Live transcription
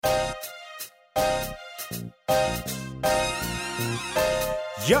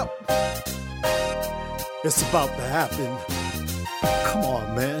Yup, it's about to happen. Come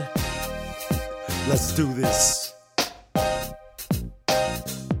on, man. Let's do this.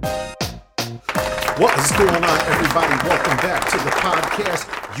 What is going on, everybody? Welcome back to the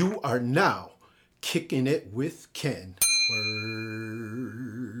podcast. You are now kicking it with Ken.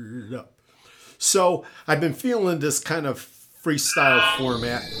 Word up. So I've been feeling this kind of freestyle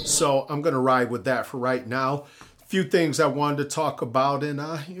format, so I'm going to ride with that for right now. A few things I wanted to talk about, and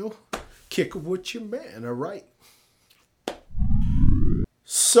kick it with your man, all right?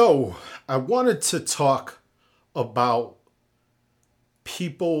 So I wanted to talk about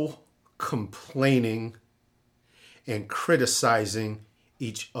people complaining and criticizing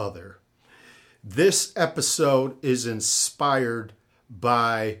each other. This episode is inspired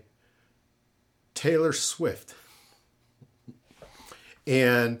by Taylor Swift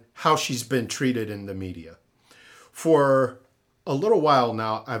and how she's been treated in the media. For a little while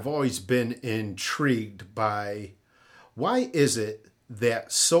now, I've always been intrigued by why is it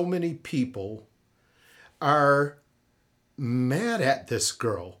that so many people are mad at this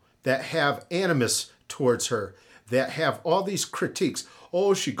girl, that have animus towards her, that have all these critiques.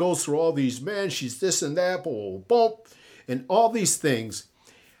 Oh, she goes through all these men, she's this and that, boom, boom, and all these things.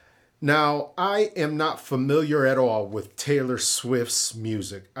 Now, I am not familiar at all with Taylor Swift's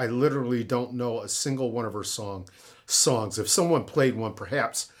music. I literally don't know a single one of her songs. If someone played one,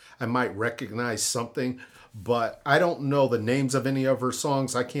 perhaps I might recognize something, but I don't know the names of any of her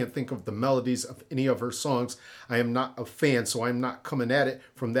songs. I can't think of the melodies of any of her songs. I am not a fan, so I'm not coming at it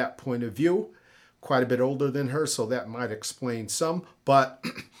from that point of view. Quite a bit older than her, so that might explain some, but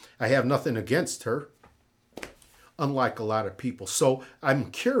I have nothing against her, unlike a lot of people. So I'm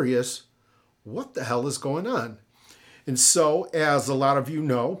curious, what the hell is going on? And so, as a lot of you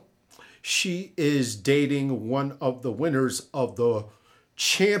know, she is dating one of the winners of the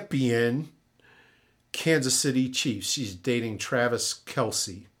champion Kansas City Chiefs. She's dating Travis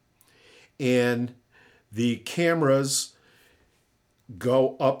Kelce. And the cameras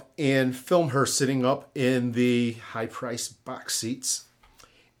go up and film her sitting up in the high-priced box seats.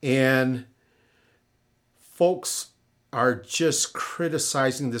 And folks are just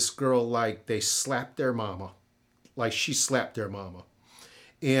criticizing this girl like they slapped their mama, like she slapped their mama.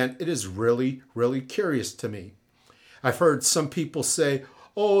 And it is really, really curious to me. I've heard some people say,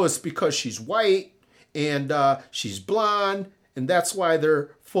 oh, it's because she's white and she's blonde, and that's why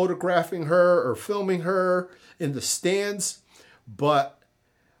they're photographing her or filming her in the stands. But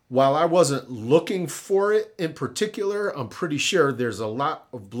while I wasn't looking for it in particular, I'm pretty sure there's a lot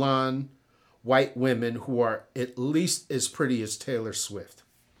of blonde white women who are at least as pretty as Taylor Swift.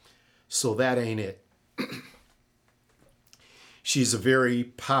 So that ain't it. She's a very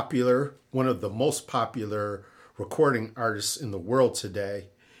popular, one of the most popular recording artists in the world today.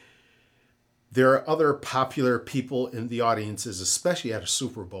 There are other popular people in the audiences, especially at a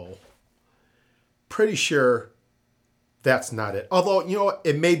Super Bowl. Pretty sure that's not it. Although,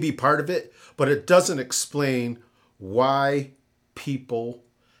 it may be part of it, but it doesn't explain why people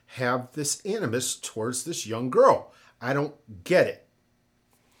have this animus towards this young girl. I don't get it.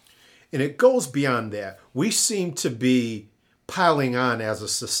 And it goes beyond that. We seem to be piling on as a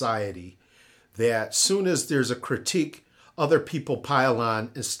society that soon as there's a critique, other people pile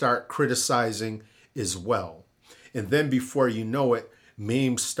on and start criticizing as well. And then before you know it,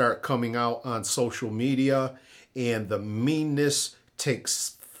 memes start coming out on social media and the meanness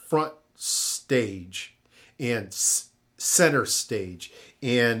takes front stage and center stage.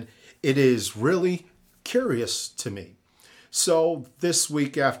 And it is really curious to me. So this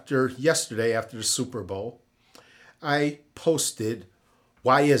week yesterday after the Super Bowl, I posted,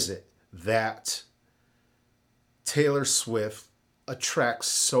 why is it that Taylor Swift attracts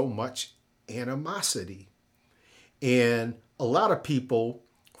so much animosity? And a lot of people,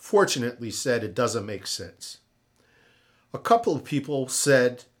 fortunately, said it doesn't make sense. A couple of people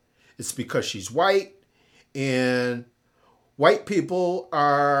said it's because she's white, and white people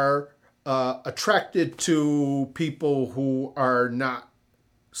are attracted to people who are not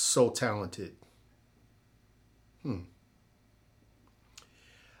so talented.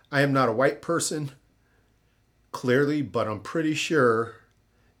 I am not a white person, clearly, but I'm pretty sure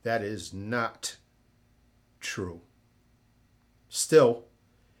that is not true. Still,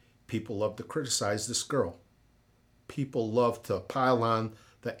 people love to criticize this girl. People love to pile on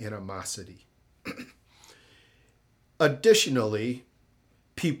the animosity. Additionally,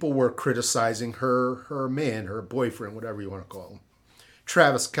 people were criticizing her man, her boyfriend, whatever you want to call him,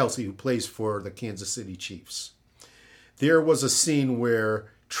 Travis Kelce, who plays for the Kansas City Chiefs. There was a scene where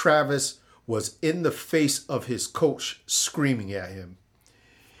Travis was in the face of his coach screaming at him.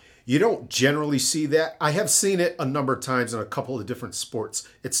 You don't generally see that. I have seen it a number of times in a couple of different sports.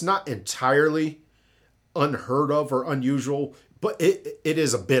 It's not entirely unheard of or unusual, but it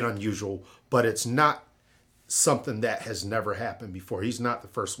is a bit unusual, but it's not something that has never happened before. He's not the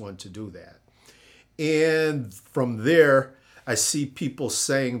first one to do that. And from there, I see people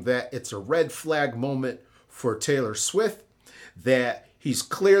saying that it's a red flag moment for Taylor Swift, that he's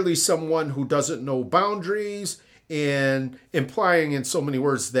clearly someone who doesn't know boundaries, and implying in so many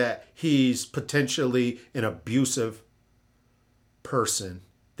words that he's potentially an abusive person,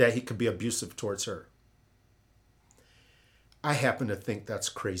 that he could be abusive towards her. I happen to think that's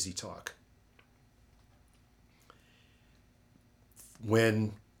crazy talk.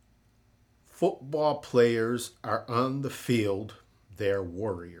 When football players are on the field, they're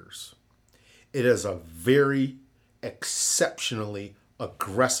warriors. It is a very exceptionally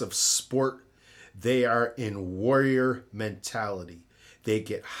aggressive sport. They are in warrior mentality. They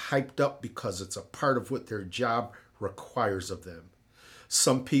get hyped up because it's a part of what their job requires of them.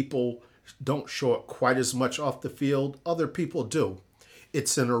 Some people don't show it quite as much off the field. Other people do.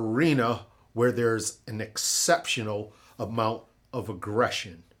 It's an arena where there's an exceptional amount of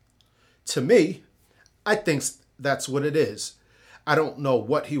aggression. To me, I think that's what it is. I don't know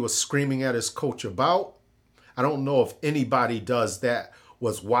what he was screaming at his coach about. I don't know if anybody does that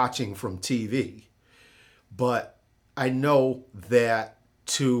was watching from TV. But I know that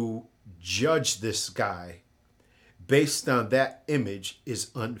to judge this guy based on that image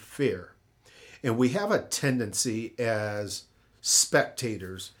is unfair. And we have a tendency as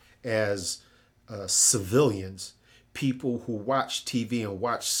spectators, as civilians, people who watch TV and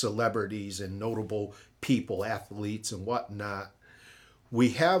watch celebrities and notable people, athletes and whatnot,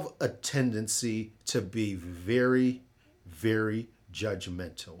 we have a tendency to be very, very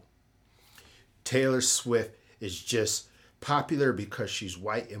judgmental. Taylor Swift is just popular because she's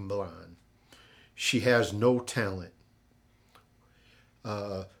white and blonde. She has no talent.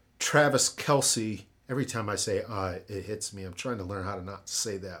 Travis Kelce, every time I say it hits me. I'm trying to learn how to not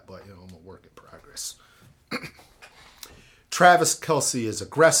say that, but I'm a work in progress. Travis Kelce is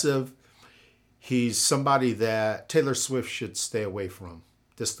aggressive. He's somebody that Taylor Swift should stay away from.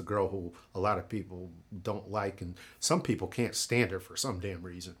 This is the girl who a lot of people don't like, and some people can't stand her for some damn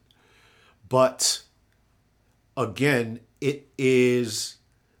reason. But again, it is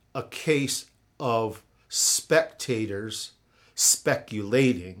a case of spectators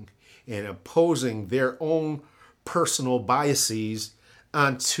speculating and imposing their own personal biases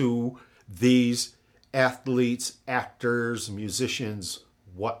onto these athletes, actors, musicians,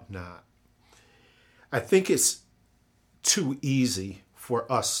 whatnot. I think it's too easy for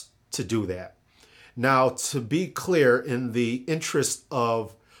us to do that. Now, to be clear, in the interest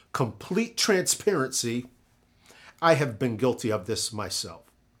of complete transparency, I have been guilty of this myself.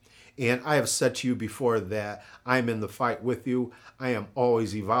 And I have said to you before that I'm in the fight with you. I am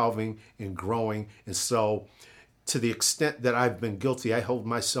always evolving and growing. And so to the extent that I've been guilty, I hold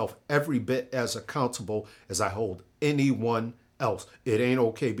myself every bit as accountable as I hold anyone else. It ain't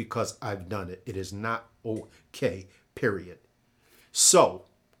okay because I've done it. It is not okay, period. So,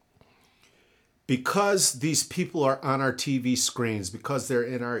 because these people are on our TV screens, because they're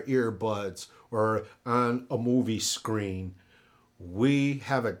in our earbuds or on a movie screen, we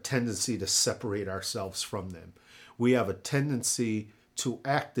have a tendency to separate ourselves from them. We have a tendency to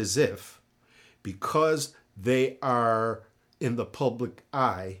act as if, because they are in the public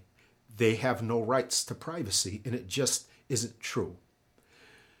eye, they have no rights to privacy, and it just isn't true.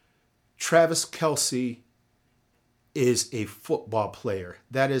 Travis Kelce is a football player.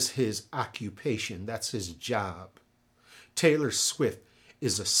 That is his occupation. That's his job. Taylor Swift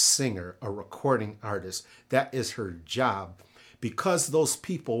is a singer, a recording artist. That is her job. Because those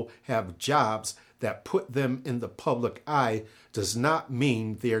people have jobs that put them in the public eye does not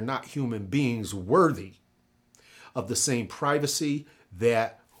mean they are not human beings worthy of the same privacy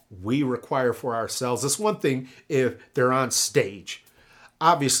that we require for ourselves. It's one thing if they're on stage.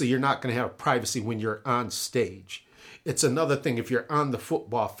 Obviously, you're not going to have privacy when you're on stage. It's another thing if you're on the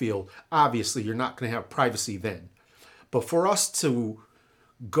football field. Obviously, you're not going to have privacy then. But for us to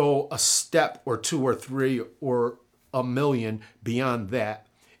go a step or two or three or a million beyond that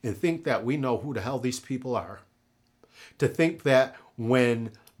and think that we know who the hell these people are, to think that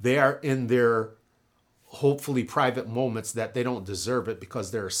when they are in their hopefully private moments that they don't deserve it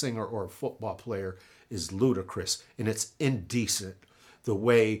because they're a singer or a football player is ludicrous, and it's indecent the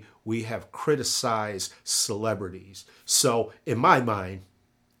way we have criticized celebrities. So in my mind,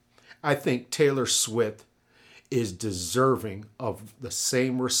 I think Taylor Swift is deserving of the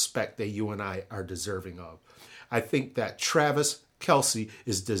same respect that you and I are deserving of. I think that Travis Kelce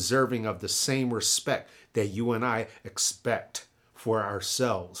is deserving of the same respect that you and I expect for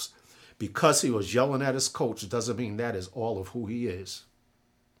ourselves. Because he was yelling at his coach doesn't mean that is all of who he is.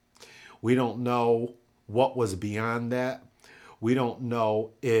 We don't know what was beyond that. We don't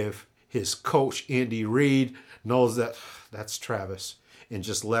know if his coach, Andy Reid, knows that that's Travis and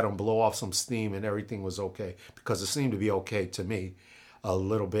just let him blow off some steam and everything was okay. Because it seemed to be okay to me a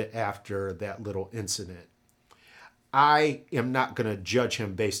little bit after that little incident. I am not going to judge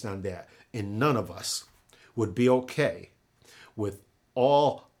him based on that. And none of us would be okay with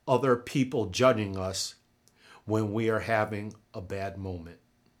all other people judging us when we are having a bad moment.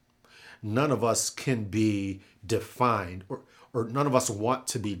 None of us can be defined, or none of us want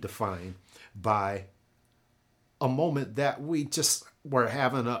to be defined by a moment that we just were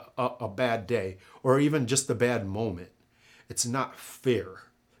having a bad day or even just a bad moment. It's not fair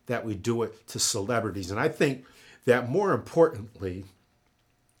that we do it to celebrities. And I think that more importantly,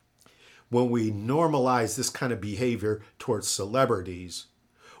 when we normalize this kind of behavior towards celebrities,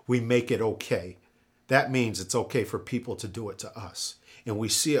 we make it okay. That means it's okay for people to do it to us. And we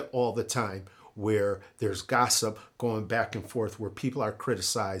see it all the time where there's gossip going back and forth, where people are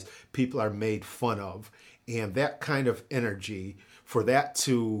criticized, people are made fun of. And that kind of energy, for that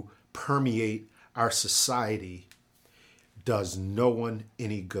to permeate our society, does no one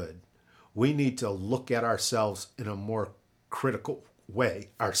any good. We need to look at ourselves in a more critical way,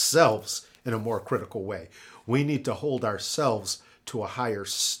 We need to hold ourselves to a higher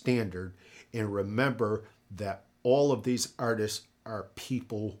standard and remember that all of these artists are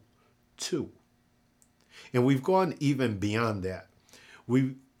people too. And we've gone even beyond that.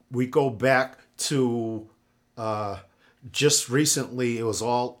 We go back to just recently, it was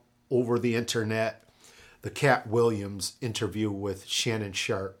all over the internet, the Cat Williams interview with Shannon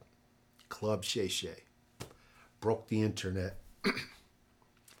Sharpe, Club Shay Shay, broke the internet.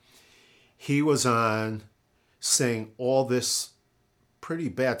 He was on saying all this pretty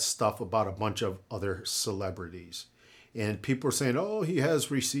bad stuff about a bunch of other celebrities. And people were saying, oh, he has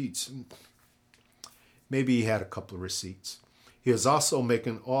receipts. Maybe he had a couple of receipts. He was also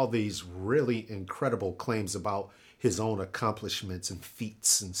making all these really incredible claims about his own accomplishments and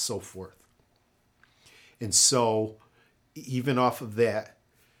feats and so forth. And so, even off of that,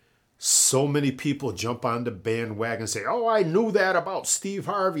 so many people jump on the bandwagon and say, oh, I knew that about Steve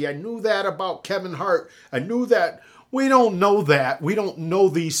Harvey. I knew that about Kevin Hart. I knew that. We don't know that. We don't know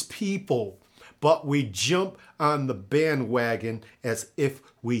these people. But we jump on the bandwagon as if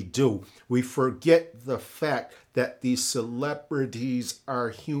we do. We forget the fact that these celebrities are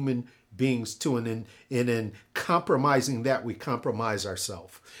human beings too. And in compromising that, we compromise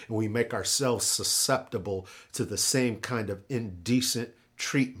ourselves. And we make ourselves susceptible to the same kind of indecent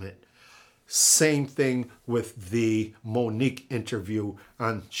treatment. Same thing with the Monique interview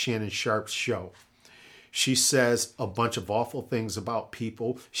on Shannon Sharpe's show. She says a bunch of awful things about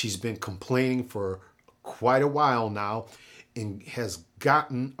people. She's been complaining for quite a while now and has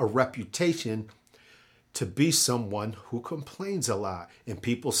gotten a reputation to be someone who complains a lot. And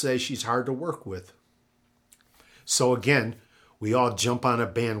people say she's hard to work with. So again, we all jump on a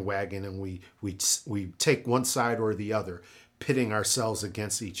bandwagon and we take one side or the other, pitting ourselves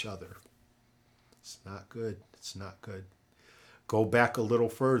against each other. It's not good. It's not good. Go back a little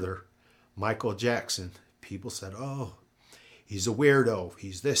further. Michael Jackson. People said, oh, he's a weirdo.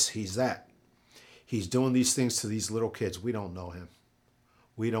 He's this, he's that. He's doing these things to these little kids. We don't know him.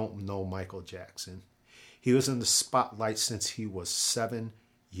 We don't know Michael Jackson. He was in the spotlight since he was 7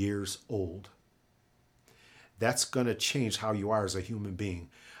 years old. That's going to change how you are as a human being.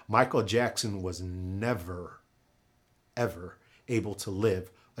 Michael Jackson was never, ever able to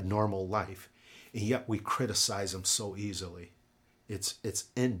live a normal life. And yet we criticize him so easily. It's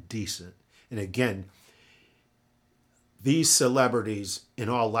indecent. And again, these celebrities in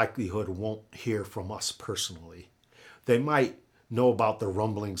all likelihood won't hear from us personally. They might know about the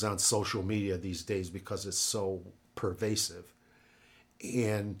rumblings on social media these days because it's so pervasive.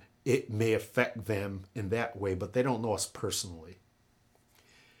 And it may affect them in that way, but they don't know us personally.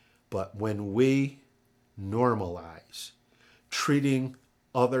 But when we normalize treating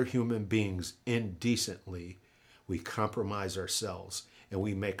other human beings indecently, we compromise ourselves and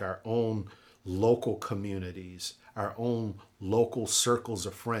we make our own local communities, our own local circles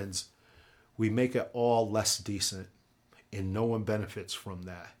of friends, we make it all less decent. And no one benefits from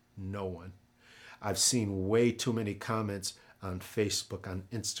that. No one. I've seen way too many comments on Facebook, on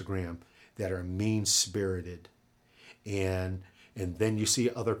Instagram that are mean-spirited. And then you see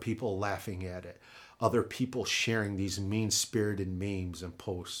other people laughing at it. Other people sharing these mean-spirited memes and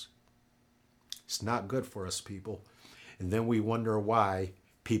posts. It's not good for us, people. And then we wonder why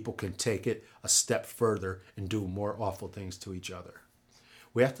people can take it a step further and do more awful things to each other.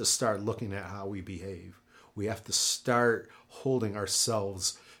 We have to start looking at how we behave. We have to start holding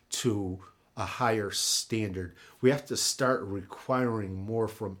ourselves to a higher standard. We have to start requiring more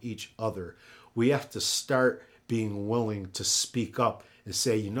from each other. We have to start being willing to speak up and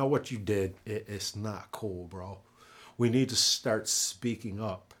say, you know what you did? It's not cool, bro. We need to start speaking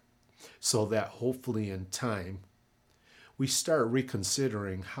up so that hopefully in time we start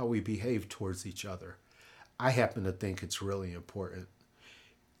reconsidering how we behave towards each other. I happen to think it's really important.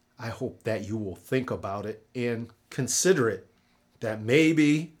 I hope that you will think about it and consider it, that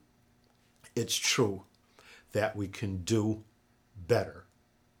maybe it's true that we can do better.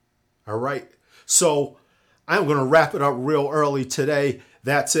 All right. So I'm going to wrap it up real early today.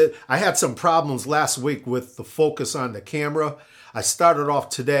 That's it. I had some problems last week with the focus on the camera. I started off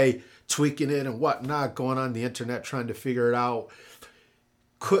today tweaking it and whatnot, going on the internet, trying to figure it out.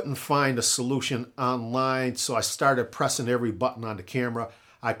 Couldn't find a solution online, so I started pressing every button on the camera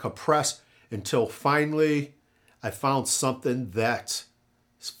I could press until finally I found something that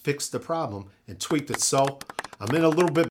fixed the problem and tweaked it. So I'm in a little bit